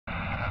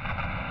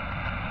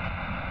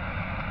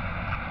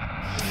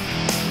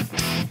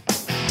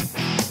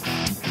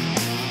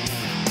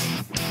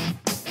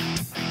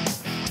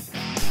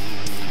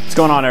What's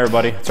going on,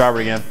 everybody? It's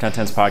Robert again,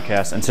 1010's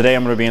podcast, and today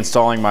I'm going to be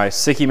installing my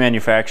Sikky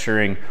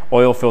Manufacturing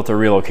oil filter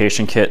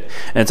relocation kit.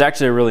 And it's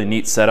actually a really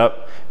neat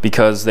setup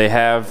because they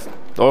have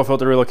the oil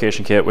filter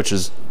relocation kit, which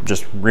is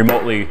just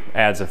remotely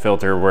adds a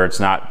filter where it's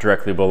not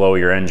directly below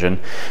your engine.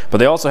 But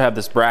they also have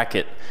this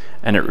bracket,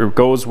 and it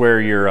goes where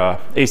your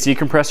AC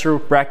compressor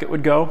bracket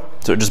would go.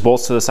 So it just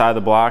bolts to the side of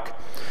the block.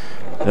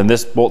 Then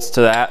this bolts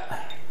to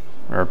that,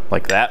 or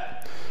like that,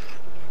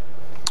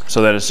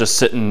 so that it's just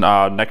sitting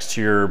next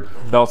to your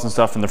belts and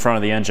stuff in the front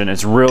of the engine.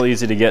 It's real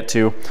easy to get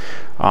to.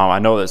 I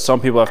know that some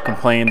people have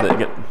complained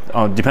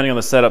that depending on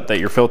the setup, that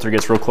your filter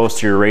gets real close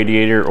to your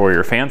radiator or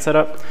your fan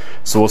setup.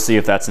 So we'll see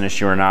if that's an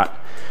issue or not.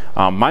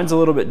 Mine's a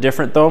little bit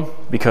different though,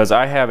 because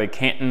I have a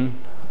Canton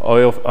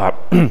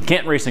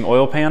Racing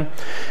oil pan,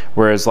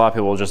 whereas a lot of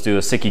people will just do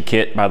the Sikky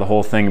kit, buy the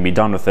whole thing and be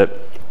done with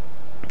it.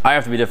 I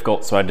have to be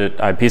difficult, so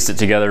I pieced it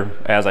together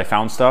as I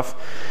found stuff.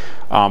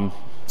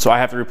 So I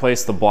have to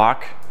replace the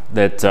block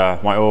that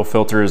my oil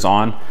filter is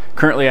on.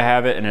 Currently I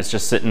have it and it's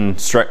just sitting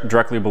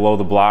directly below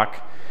the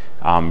block,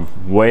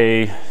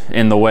 way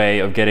in the way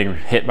of getting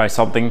hit by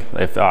something.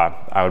 If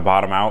I would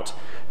bottom out,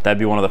 that'd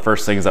be one of the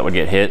first things that would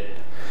get hit.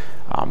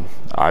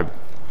 I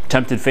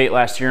tempted fate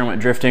last year and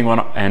went drifting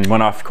and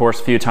went off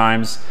course a few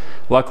times.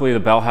 Luckily the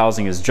bell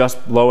housing is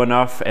just low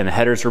enough and the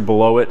headers are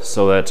below it,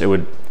 so that it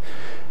would,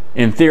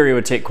 in theory, it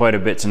would take quite a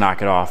bit to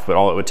knock it off, but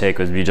all it would take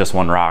would be just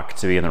one rock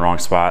to be in the wrong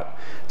spot.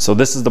 So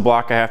this is the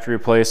block I have to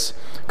replace.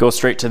 Goes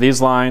straight to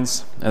these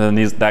lines, and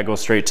then that goes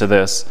straight to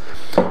this.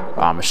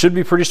 It should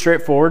be pretty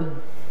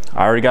straightforward.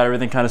 I already got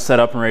everything kind of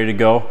set up and ready to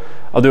go.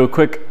 I'll do a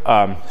quick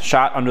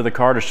shot under the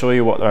car to show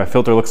you what my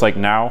filter looks like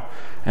now,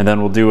 and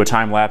then we'll do a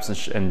time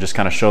lapse and just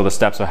kind of show the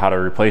steps of how to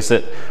replace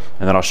it,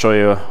 and then I'll show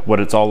you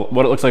what it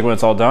looks like when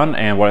it's all done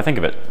and what I think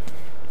of it.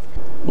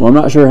 Well, I'm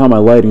not sure how my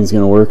lighting is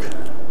going to work,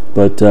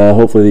 but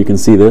hopefully you can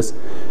see this.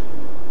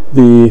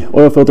 The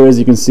oil filter, as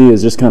you can see,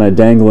 is just kind of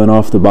dangling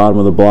off the bottom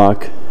of the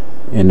block,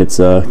 and it's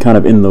kind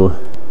of in the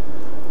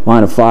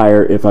line of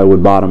fire if I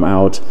would bottom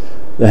out.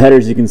 The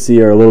headers, you can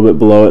see, are a little bit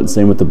below it, and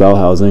same with the bell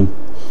housing.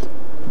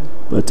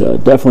 But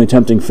definitely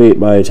tempting fate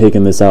by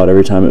taking this out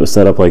every time it was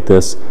set up like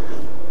this.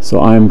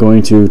 So I'm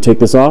going to take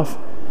this off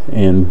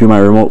and do my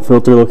remote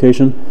filter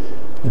location,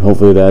 and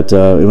hopefully that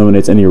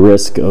eliminates any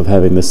risk of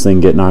having this thing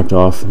get knocked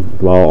off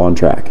while on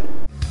track.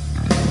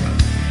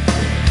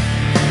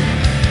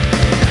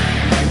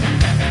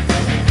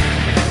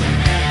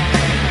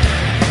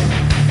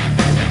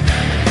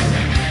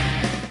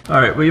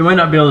 Alright, well, you might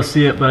not be able to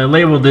see it, but I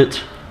labeled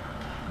it.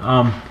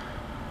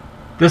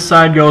 This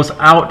side goes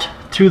out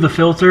to the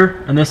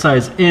filter, and this side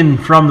is in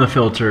from the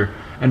filter.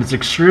 And it's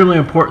extremely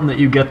important that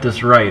you get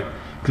this right,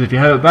 because if you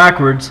have it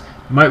backwards,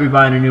 you might be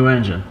buying a new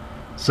engine.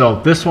 So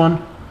this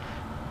one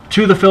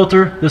to the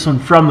filter, this one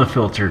from the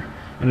filter.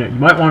 And you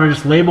might want to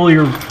just label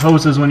your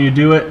hoses when you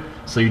do it,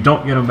 so you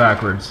don't get them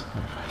backwards.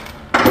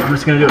 I'm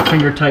just going to do it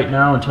finger tight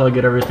now until I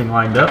get everything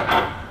lined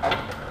up.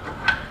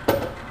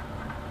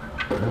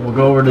 We'll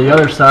go over to the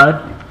other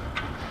side,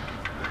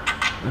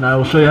 and I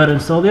will show you how to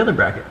install the other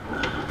bracket.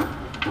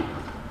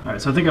 Alright,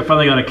 so I think I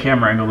finally got a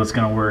camera angle that's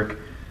going to work.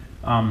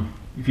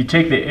 If you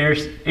take the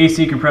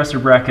AC compressor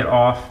bracket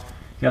off,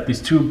 you got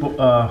these two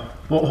bolt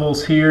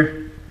holes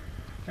here,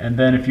 and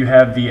then if you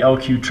have the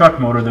LQ truck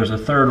motor, there's a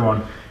third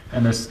one.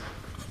 And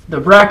the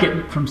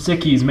bracket from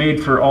Sikky is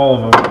made for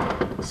all of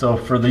them. So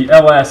for the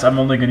LS, I'm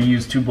only going to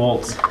use 2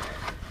 bolts.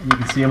 And you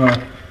can see I'm going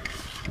to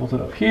bolt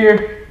it up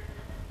here.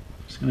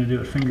 Just going to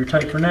do it finger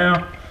tight for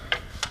now,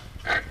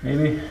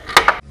 maybe.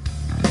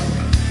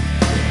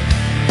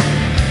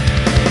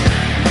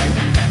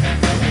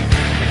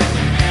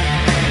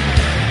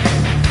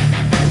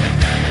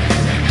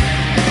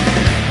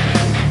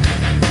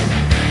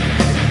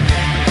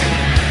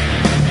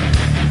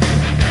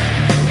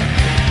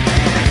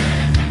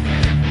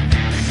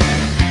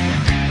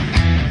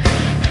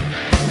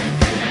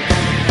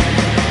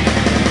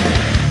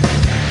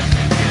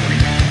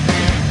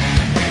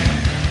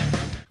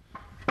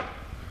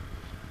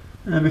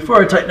 And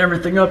before I tighten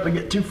everything up and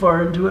get too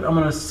far into it, I'm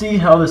going to see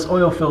how this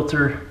oil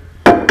filter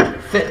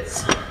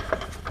fits.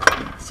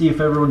 See if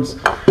everyone's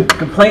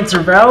complaints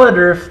are valid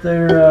or if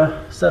their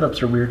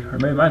setups are weird, or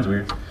maybe mine's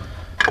weird.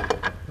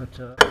 But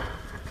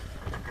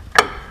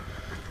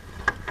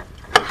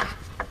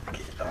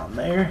get it on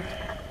there.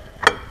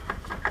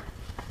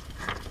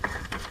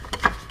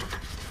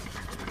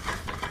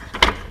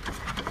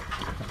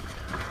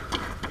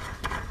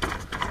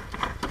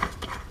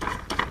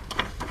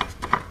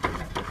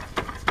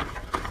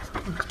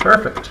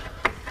 Perfect.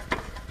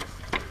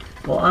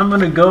 Well, I'm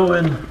going to go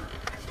and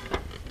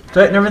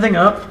tighten everything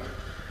up,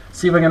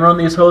 see if I can run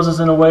these hoses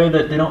in a way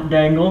that they don't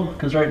dangle,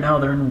 because right now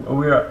they're in a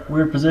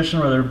weird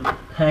position where they're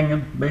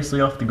hanging basically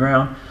off the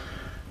ground.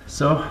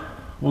 So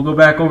we'll go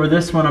back over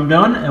this when I'm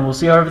done, and we'll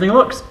see how everything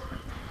looks.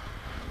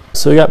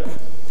 So we got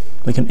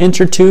like an inch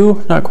or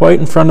two, not quite,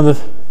 in front of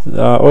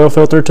the oil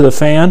filter to the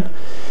fan.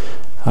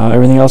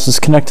 Everything else is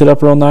connected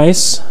up real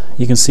nice.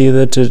 You can see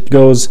that it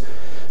goes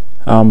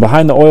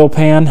behind the oil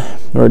pan,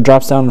 or it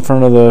drops down in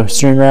front of the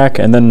steering rack,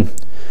 and then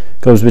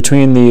Goes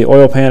between the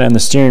oil pan and the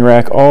steering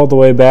rack all the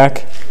way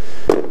back.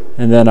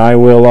 And then I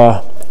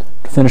will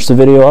finish the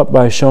video up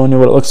by showing you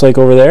what it looks like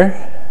over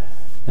there.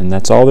 And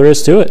that's all there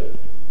is to it.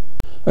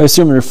 I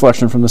assume the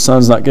reflection from the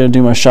sun's not going to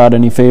do my shot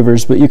any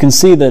favors, but you can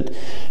see that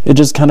it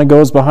just kind of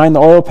goes behind the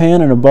oil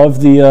pan and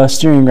above the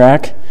steering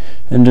rack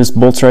and just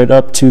bolts right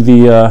up to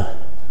the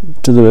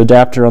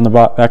adapter on the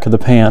back of the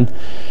pan.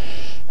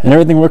 And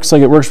everything looks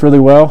like it works really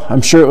well.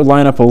 I'm sure it would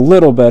line up a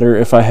little better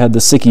if I had the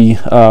Sikky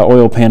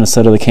oil pan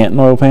instead of the Canton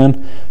oil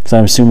pan, because I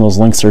assume those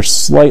links are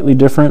slightly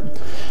different.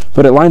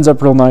 But it lines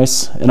up real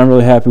nice, and I'm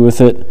really happy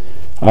with it.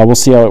 We'll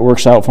see how it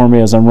works out for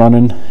me as I'm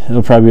running.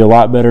 It'll probably be a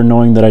lot better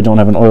knowing that I don't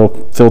have an oil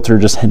filter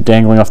just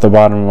dangling off the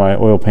bottom of my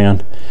oil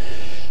pan.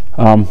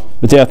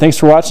 But yeah, thanks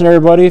for watching,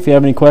 everybody. If you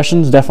have any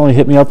questions, definitely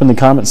hit me up in the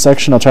comments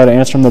section. I'll try to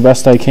answer them the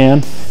best I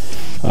can.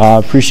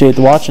 Appreciate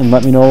the watch, and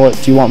let me know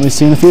what you want me to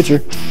see in the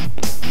future.